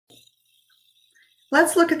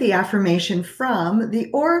Let's look at the affirmation from the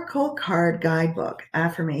Oracle Card Guidebook,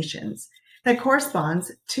 Affirmations, that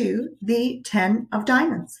corresponds to the 10 of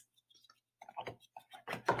Diamonds.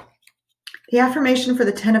 The affirmation for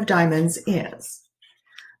the 10 of Diamonds is,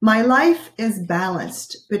 my life is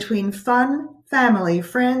balanced between fun, family,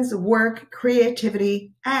 friends, work,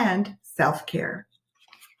 creativity, and self-care.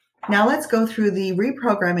 Now let's go through the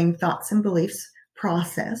reprogramming thoughts and beliefs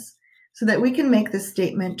process so that we can make this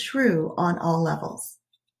statement true on all levels.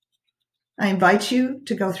 I invite you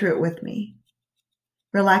to go through it with me.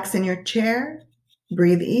 Relax in your chair,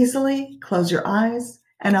 breathe easily, close your eyes,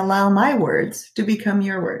 and allow my words to become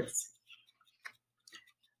your words.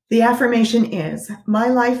 The affirmation is, my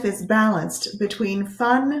life is balanced between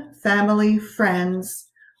fun, family, friends,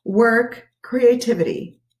 work,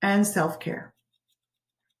 creativity, and self-care.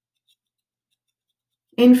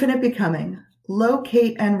 Infinite Becoming.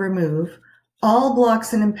 Locate and remove all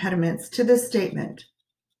blocks and impediments to this statement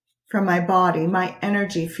from my body, my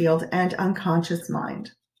energy field, and unconscious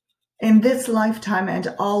mind, in this lifetime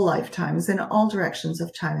and all lifetimes, in all directions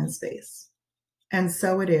of time and space. And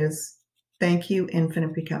so it is. Thank you,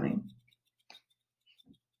 Infinite Becoming.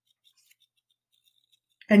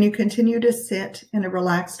 And you continue to sit in a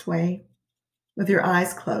relaxed way with your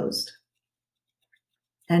eyes closed.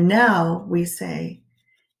 And now we say,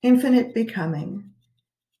 Infinite Becoming,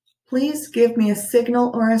 please give me a signal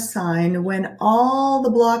or a sign when all the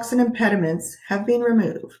blocks and impediments have been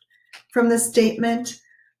removed from the statement,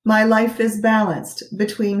 my life is balanced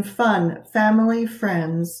between fun, family,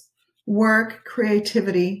 friends, work,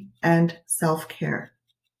 creativity, and self-care.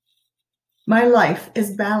 My life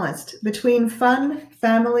is balanced between fun,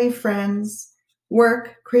 family, friends,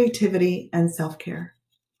 work, creativity, and self-care.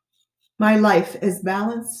 My life is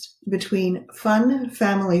balanced between fun,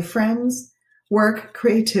 family, friends, work,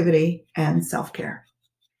 creativity, and self-care.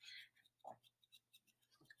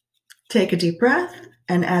 Take a deep breath,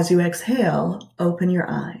 and as you exhale, open your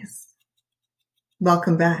eyes.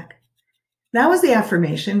 Welcome back. That was the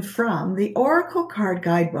affirmation from the Oracle Card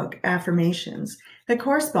Guidebook, Affirmations, that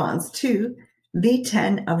corresponds to the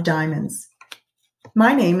 10 of Diamonds.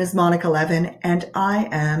 My name is Monica Levin, and I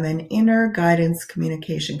am an inner guidance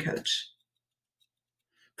communication coach.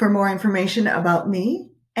 For more information about me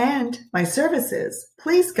and my services,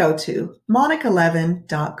 please go to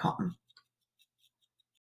monicalevin.com.